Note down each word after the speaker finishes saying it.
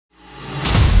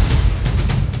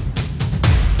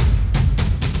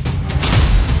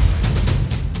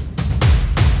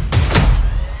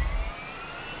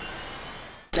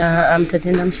I'm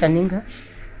Tatenda Mshaninga.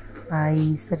 I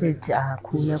started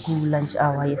Kuya lunch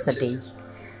hour yesterday.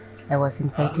 I was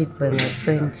invited by my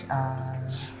friend.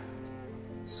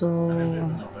 So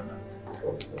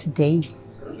today,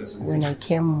 when I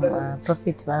came,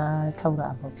 Prophet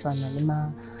Taura about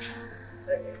Swanalima,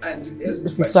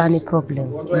 Siswani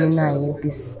problem.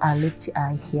 This left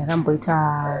eye here.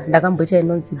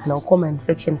 Ndakamboita glaucoma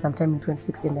infection sometime in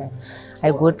 2016.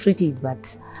 I got treated,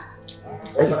 but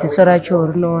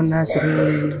Siswaracho no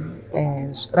naturally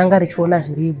rangarichona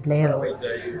zviri blare.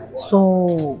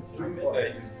 So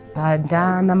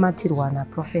ndanamatirwa na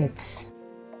Prophet.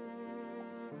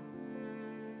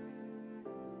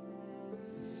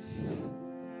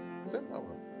 Same power.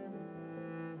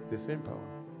 It's the same power.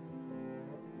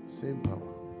 Same power.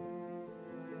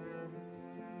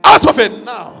 Out of it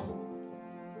now.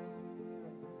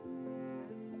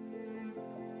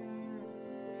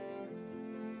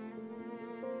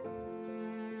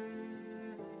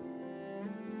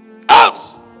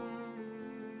 Out.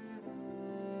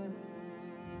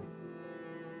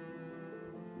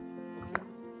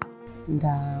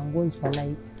 Ndangonzwa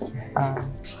like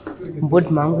mbodi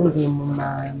mangu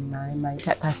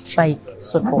ngemumaita strike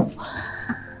sort of.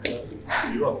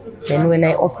 Then when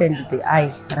I opened the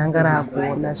eye, ranga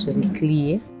rakuona very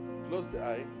clear. Close the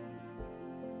eye.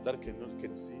 That can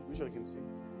see. Which one can see?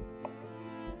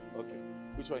 Okay.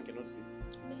 Which one cannot see?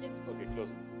 Okay,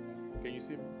 close. Can you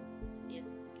see me?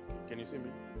 Yes. Can you see me?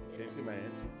 Yes. Can you see my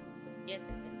hand? Yes, I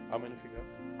can. How many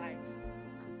fingers? 5.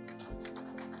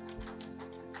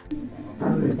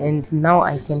 And now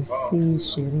I can see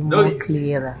very more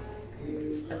clearer.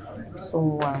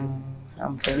 So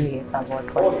I'm very happy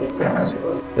about what's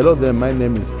happening. Hello there, my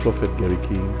name is Prophet Gary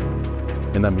King,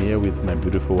 and I'm here with my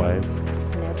beautiful wife,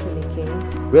 Natalie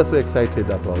King. We are so excited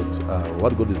about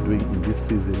what God is doing in this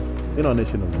season in our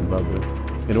nation of Zimbabwe,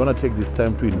 and I want to take this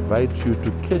time to invite you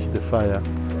to catch the fire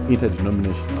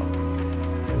interdenominational.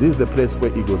 This is the place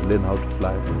where eagles learn how to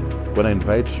fly. When I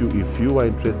invite you, if you are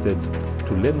interested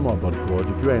to learn more about God,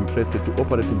 if you are interested to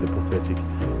operate in the prophetic,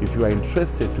 if you are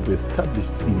interested to be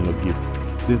established in your gift,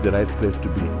 this is the right place to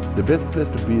be. The best place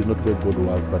to be is not where God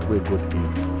was, but where God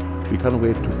is. We can't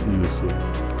wait to see you soon.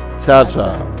 Ciao,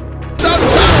 ciao. Ciao,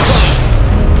 ciao.